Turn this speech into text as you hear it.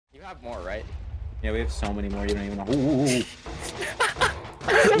You have more, right? Yeah, we have so many more. You don't even know. Ooh.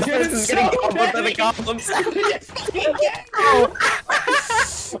 This is getting gobbled by the goblins.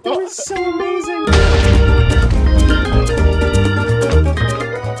 It was so amazing.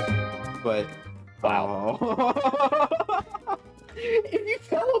 But wow. If you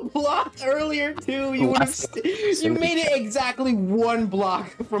fell a block earlier too, you would have. You made it exactly one block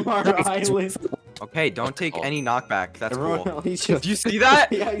from our island. Okay, don't take any knockback. That's Everyone cool. else Did you see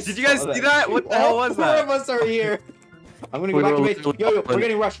that? Yeah, I Did you guys saw see that? What the hell was Four that? of us are here. I'm gonna go back to base. Yo, we're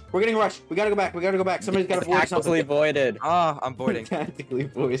getting rushed. We're getting rushed. We gotta go back. We gotta go back. Somebody's gotta void Tactically something. voided. Ah, I'm voiding. Tactically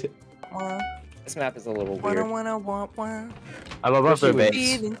voided. This map is a little weird. I'm above their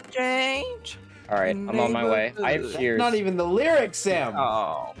base. Feeling strange. Alright, I'm on my way. I have shears. Not even the lyrics, Sam.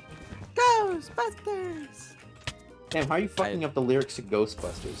 Oh. Ghostbusters. Sam, how are you fucking up the lyrics to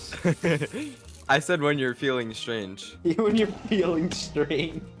Ghostbusters? I said when you're feeling strange. When you're feeling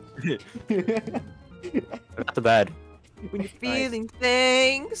strange. Not too bad. When you're feeling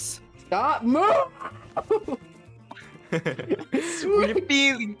things. Stop, move! When you're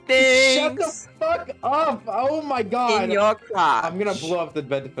feeling things. Shut the fuck up! Oh my god! In your crotch. I'm gonna blow up the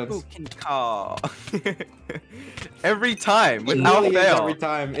bed defense. Who can call? Every time, It without really is fail. every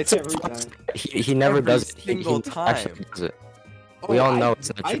time. It's every time. He never Every does it. single He time. actually does it. We all know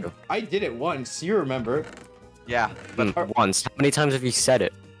it's not true. I did it once. You remember? Yeah. Once. How many times have you said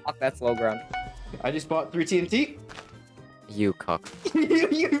it? Fuck, that's low ground. I just bought 3 TNT. You cuck.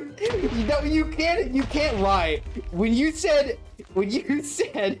 you can't lie. When you said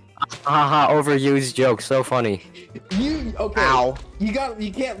Haha, overused joke. So funny. okay. Ow.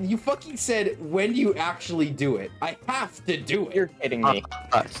 You fucking said when you actually do it. I have to do it. You're kidding me.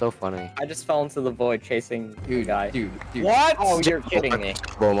 So funny. I just fell into the void chasing the guy. Dude. What? Oh, you're kidding me.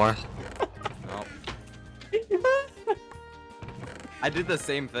 Bomar. No. I did the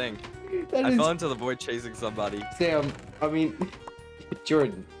same thing. That I is- fell into the void chasing somebody. Sam, I mean,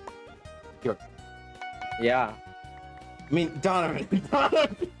 Jordan. Yeah. I mean, Donovan.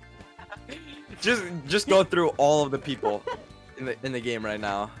 Just go through all of the people in the game right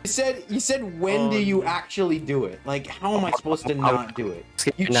now. You said when do you actually do it? Like, how am I supposed to not do it?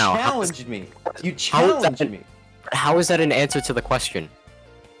 You Now, challenged me. You how is that- challenged me. How is that an answer to the question?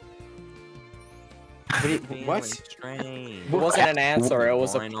 What? Strange. It wasn't an answer. It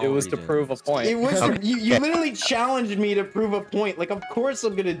was to prove a point. It was you literally challenged me to prove a point. Like, of course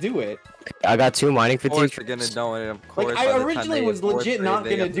I'm gonna do it. I got 2 mining Of course fatigue. you're gonna know it. Of course. Like, by I the time originally they was hit legit fourth not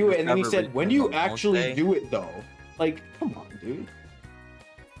grade, gonna they do it, and then he recover said, when do you return, don't actually they? do it though? Like, come on, dude.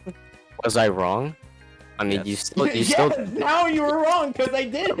 Was I wrong? I mean, Yes. you still Yes, now you were wrong because I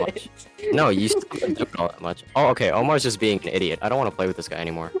did it. no, you still didn't do it all that much. Oh, okay. Omar's just being an idiot. I don't want to play with this guy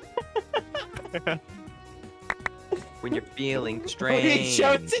anymore. When you're feeling When he strange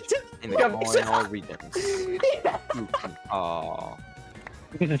shouts it to in the carnal regions. Oh.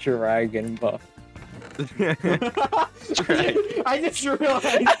 Dragon buff. I just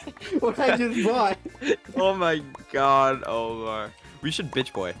realized what I just bought. Oh my god, Omar. We should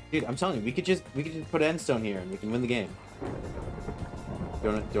bitch boy. Dude, I'm telling you, we could just put endstone here and we can win the game. Do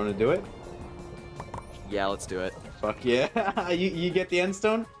you wanna do it? Yeah, let's do it. Fuck yeah. you get the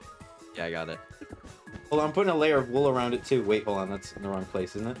endstone? Yeah, I got it. Hold on, I'm putting a layer of wool around it too. Wait, hold on, that's in the wrong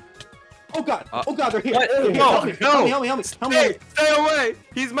place, isn't it? Oh god! Oh god, they're here! What? They're here. No, Help me, no. help me, help me, help me, help me! Hey, stay away!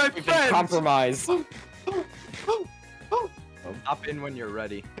 He's my We've been friend! compromised. Hop in when you're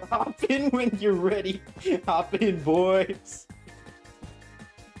ready. Hop in when you're ready. Hop in, boys.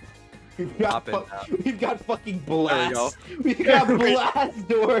 Hop in now. We've got fucking There we go. blast. We've got blast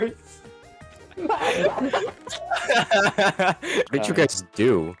doors. What did you guys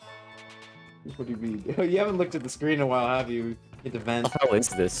do? What do you mean? Oh, you haven't looked at the screen in a while, have you? Hit the vent. What the hell is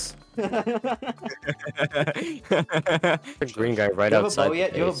this? The green guy right Do you have a outside. bow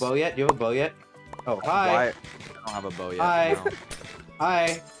yet? the Do you have a base. bow yet? Do you have a bow yet? Oh, hi. Why? I don't have a bow yet. Hi. no.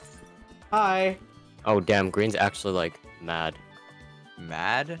 Hi. Hi. Oh damn, green's actually like mad.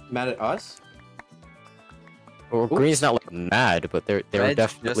 Mad? Mad at us? Well, green's not like mad, but they're Red's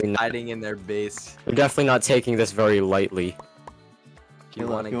definitely just not, hiding in their base. they're definitely not taking this very lightly. You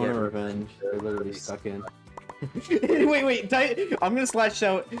want to get revenge. They're literally stuck in. wait, I'm gonna slash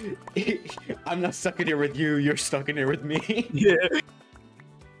out. I'm not stuck in here with you, you're stuck in here with me. Yeah.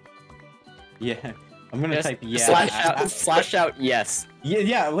 Yeah. I'm gonna Just type yeah. slash out yes.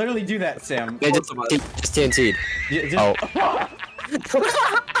 Yeah, literally do that, Sam. They Both of us. just TNT'd. Yeah,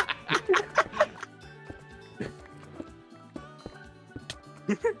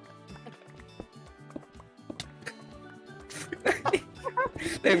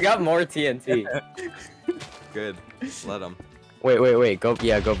 They've got more TNT. Good. Let them. Wait. Go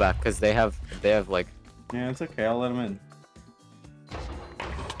back, because they have like. Yeah, it's okay. I'll let them in.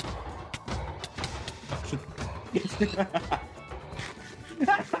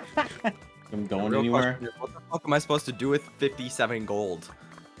 I'm going Real anywhere. question, what the fuck am I supposed to do with 57 gold?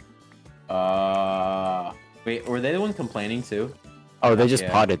 Wait, were they the ones complaining too? Oh, they just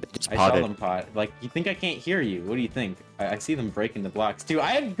Yeah. potted. They just I saw potted. them pot. Like, you think I can't hear you? What do you think? I see them breaking the blocks too.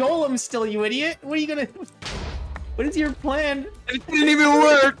 I had golems still, you idiot! What are you gonna? What is your plan? It didn't even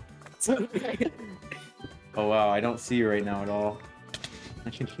work! Oh wow, I don't see you right now at all.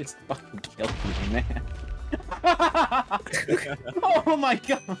 I can just fucking kill you, man. Oh my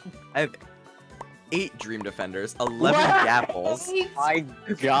god! I have 8 Dream Defenders, 11 What? Gapples. My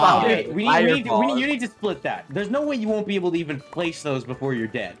Okay, God. you need to split that. There's no way you won't be able to even place those before you're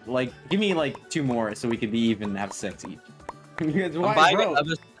dead. Like, give me like 2 more so we could be even and have 6 each. Because I'm why, buying bro?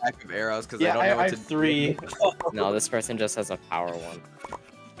 another stack of arrows because Yeah, I don't know I what have to 3. No, this person just has a power one.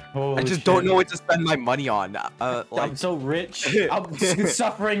 Oh, I just shit. don't know what to spend my money on. I'm Like, so rich. I'm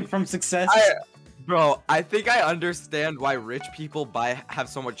suffering from success. bro, I think I understand why rich people have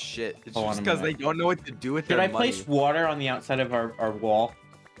so much shit. It's Hold on just a because they minute. don't know what to do with Should their I money. place water on the outside of our wall?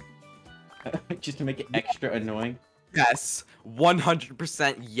 Just to make it extra annoying. Yes,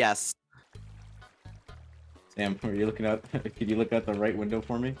 100% yes. Sam, are you looking out? Could you look out the right window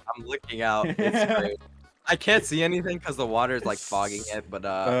for me? I'm looking out. It's great. I can't see anything because the water is like fogging it, but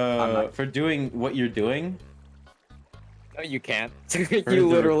I'm not. For doing what you're doing, No, you can't. for You the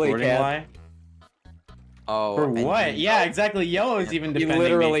literally recording can't. lie? Oh, For and what? you- Yeah, exactly. Yellow's even You defending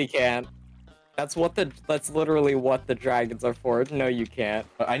literally me. can't. That's literally what the dragons are for. No, you can't.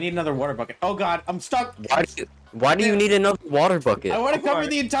 I need another water bucket. Oh god, I'm stuck. Why do you need another water bucket? I want to cover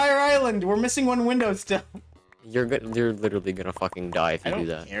the entire island. We're missing one window still. You're literally gonna fucking die if I you do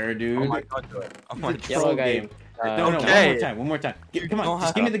don't that. care, dude. Oh my god, do it. Oh my It's a god. troll Yellow guy, game. No, one Okay. more time. One more time. You Come don't on, just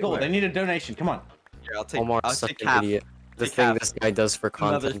have give me to the gold. do it. I need a donation. Come on. Here, I'll take. Omar's I'll such take an half. idiot. The Take thing half. this guy does for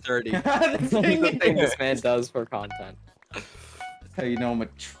Another content. 30. The The thing thing is, this man does for content. that's how you know I'm a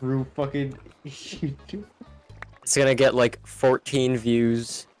true fucking YouTuber. It's gonna get like 14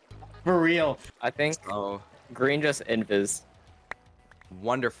 views. For real. I think Oh, green just invis.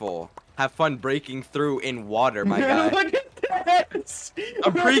 wonderful. Have fun breaking through in water, my guy. Look at this.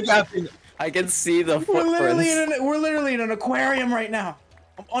 I'm pre-gapping. I can see the We're literally footprints. we're literally in an aquarium right now.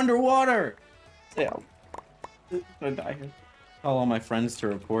 I'm underwater. Yeah. I'm gonna die here. Call all my friends to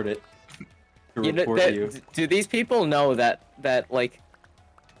report it. To You know, report you. do these people know that like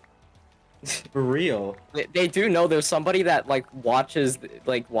For real. they do know there's somebody that watches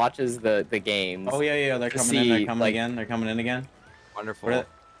the games? Oh yeah, they're To coming in. They're see, coming like- again. They're coming in again. Wonderful.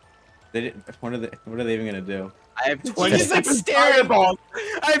 What are what are they even gonna do? I have She's 27 like staring. fireballs.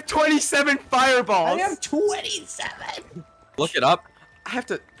 I have 27 fireballs. I have 27. Look it up.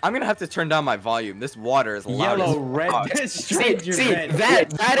 I'm gonna have to turn down my volume. This water is loud. Yellow, as red. fuck. Destroyed your See, red.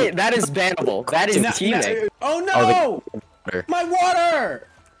 that is bannable. That is teaming. Oh no! water. My water!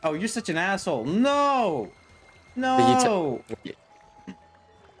 Oh, you're such an asshole. No! No!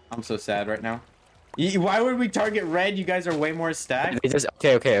 I'm so sad right now. Why would we target red? You guys are way more stacked. They just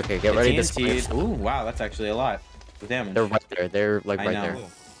okay. Get ready to TNT. split. Ooh, wow, that's actually a lot of damage. They're right there. They're like I right know. there.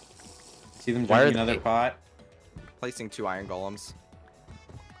 See them Why are drinking another they- pot? Placing 2 iron golems.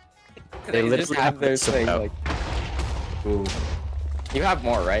 They just literally have their some thing. out. Like, Ooh. you have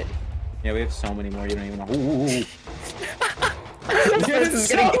more, right? Yeah, we have so many more. You don't even know. Ooh. This person's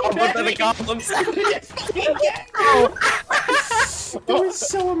so getting comboed by the many. golems. It was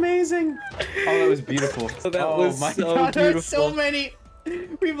so amazing. Oh, that was beautiful. That oh was my so god, there's so beautiful. many.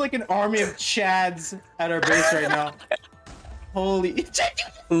 We have like an army of Chads at our base right now. Holy.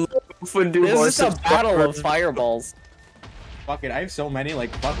 This is a battle of fireballs. Fuck it, I have so many.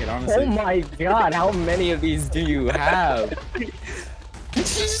 Like, fuck it, honestly. Oh my god, how many of these do you have?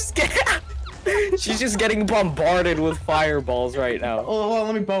 She's just getting bombarded with fireballs right now. Oh, hold on,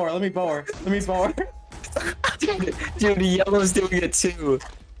 let me bow her. Let me bow her. Let me bow her. Dude, yellow's doing it too.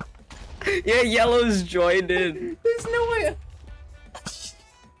 Yeah, yellow's joined in. There's no way.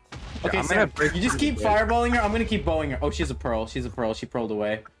 Okay, I'm Sam, gonna break you just keep fireballing her. I'm gonna keep bowing her. Oh, she's a pearl. She's a pearl. She pearled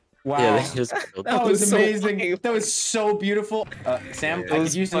away. Wow. Yeah, they just. That was so amazing. fucking- That was so beautiful. Sam, Yeah, I It could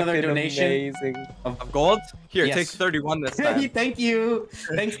was use another fucking donation. Amazing. Of gold? Here, Yes. take 31 this time. Thank you.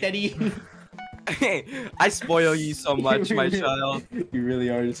 Thanks, Daddy. I spoil you so much, my child. You really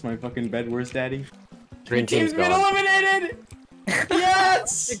are just my fucking Bedwars daddy. Green Team's team's been gone. eliminated!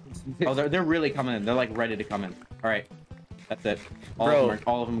 Yes! Oh, they're really coming in. They're like ready to come in. All right, that's it. Bro.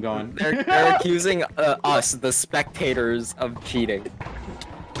 All of them going. They're accusing us, the spectators, of cheating.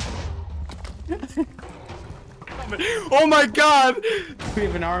 Oh my god! We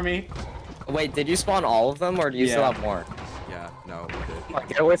have an army. Wait, did you spawn all of them, or do you still Yeah. have more? Yeah, no, we did. Come on,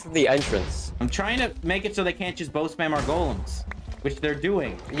 get away from the entrance. I'm trying to make it so they can't just bow spam our golems, which they're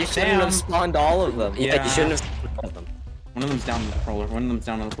doing. You shouldn't have spawned all of them. Yeah, Yeah. you shouldn't have spawned all of them. One of them's down on the roller. One of them's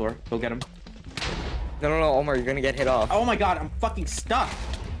down on the floor. Go get him. No, Omar, you're gonna get hit off. Oh my god, I'm fucking stuck.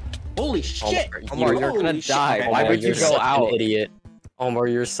 Holy shit. Omar, you're gonna Holy shit. die. Okay, Why Omar, would you you're go such out? An idiot. Omar,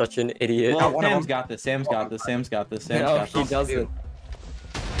 you're such an idiot. Well, one of Sam's them. got this. Sam's got this. Sam's got this. Sam's No, got he this. doesn't.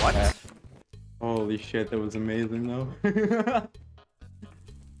 What? Yeah. Holy shit, that was amazing though.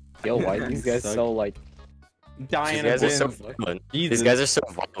 Yo, why are these guys Suck. so like? Dying These guys are so again. violent. Jesus. These guys are so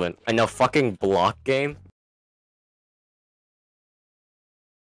violent. I know fucking block game.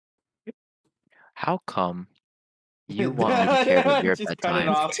 How come you want me to care about your Just bedtime? cut it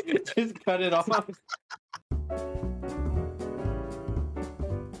off. Just cut it off.